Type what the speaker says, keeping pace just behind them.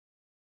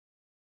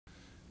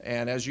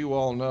And as you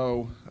all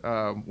know,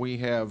 we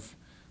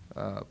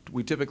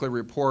typically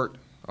report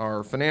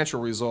our financial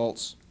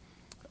results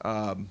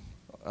on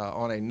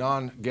a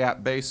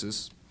non-GAAP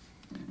basis.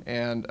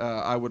 And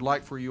I would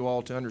like for you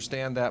all to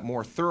understand that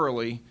more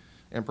thoroughly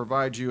and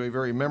provide you a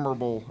very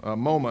memorable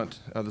moment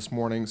this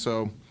morning.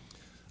 So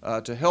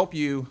to help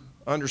you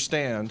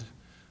understand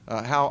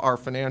how our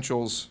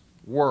financials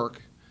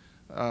work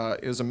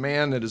is a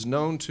man that is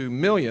known to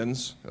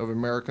millions of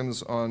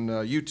Americans on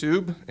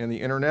YouTube and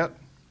the internet.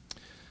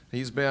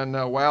 He's been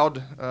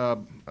wowed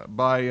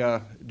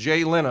by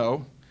Jay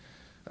Leno.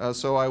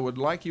 So I would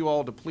like you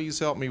all to please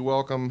help me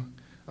welcome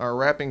our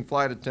wrapping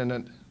flight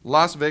attendant,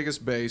 Las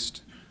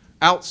Vegas-based,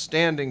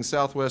 outstanding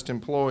Southwest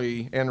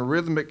employee, and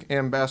rhythmic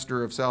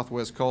ambassador of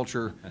Southwest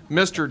culture,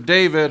 Mr.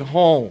 David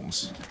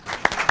Holmes.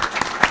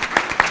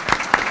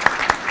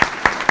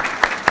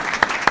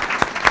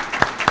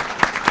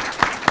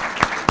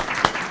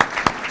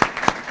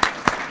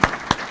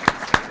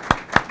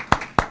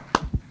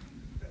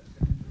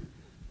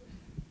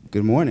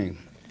 Good morning.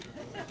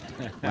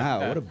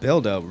 Wow, what a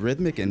build-up,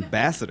 rhythmic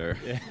ambassador.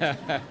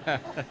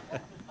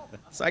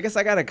 So I guess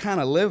I gotta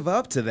kind of live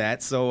up to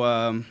that.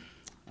 So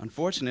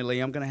unfortunately,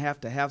 I'm gonna have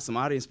to have some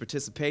audience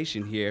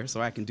participation here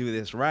so I can do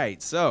this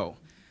right. So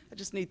I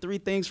just need 3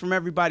 things from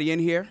everybody in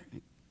here.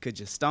 Could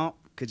you stomp,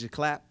 could you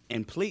clap,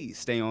 and please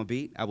stay on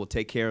beat. I will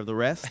take care of the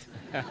rest.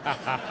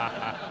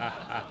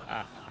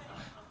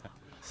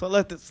 So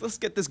let's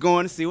get this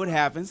going and see what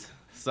happens.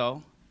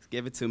 So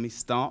give it to me.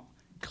 Stomp,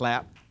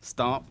 clap,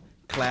 stomp,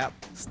 clap,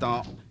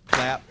 stomp,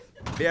 clap.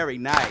 Very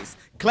nice.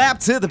 Clap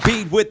to the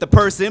beat with the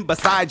person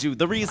beside you.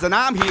 The reason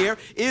I'm here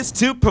is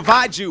to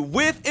provide you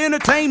with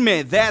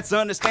entertainment. That's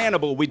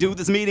understandable. We do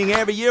this meeting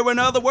every year. In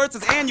other words,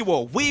 it's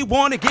annual. We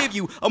want to give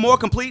you a more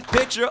complete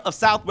picture of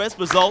Southwest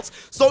results,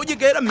 so you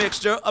get a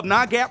mixture of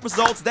non-GAAP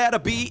results that'll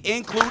be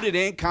included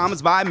in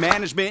comments by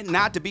management,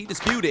 not to be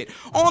disputed.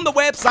 On the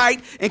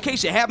website, in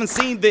case you haven't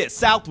seen this,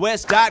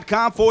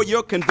 southwest.com for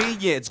your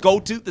convenience. Go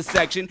to the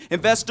section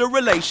Investor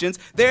Relations.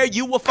 There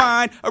you will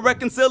find a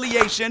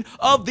reconciliation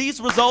of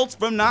these results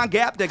from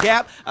non-GAAP to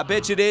GAAP. I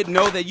bet you didn't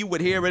know that you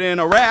would hear it in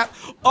a rap.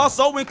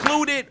 Also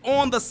included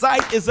on the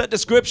site is a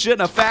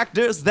description of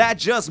factors that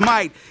just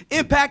might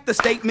impact the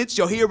statements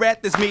you'll hear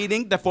at this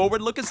meeting. The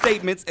forward-looking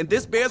statements, and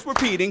this bears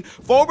repeating,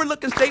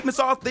 forward-looking statements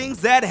are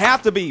things that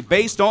have to be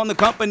based on the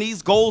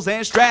company's goals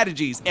and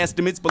strategies,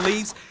 estimates,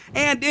 beliefs,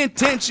 and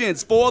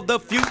intentions for the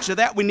future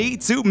that we need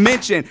to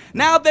mention.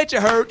 Now that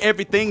you heard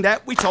everything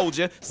that we told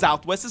you,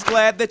 Southwest is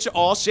glad that you're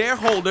all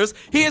shareholders.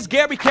 Here's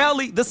Gary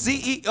Kelly, the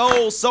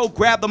CEO. So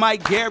grab the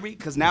mic, Gary,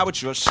 because now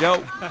it's your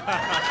show.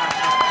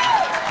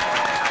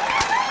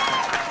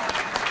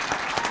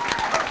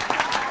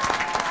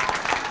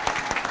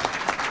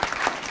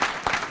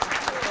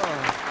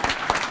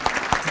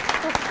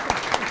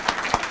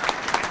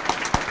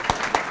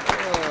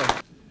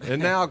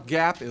 And now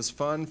GAAP is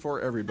fun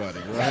for everybody,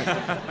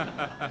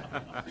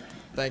 right?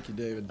 Thank you,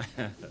 David.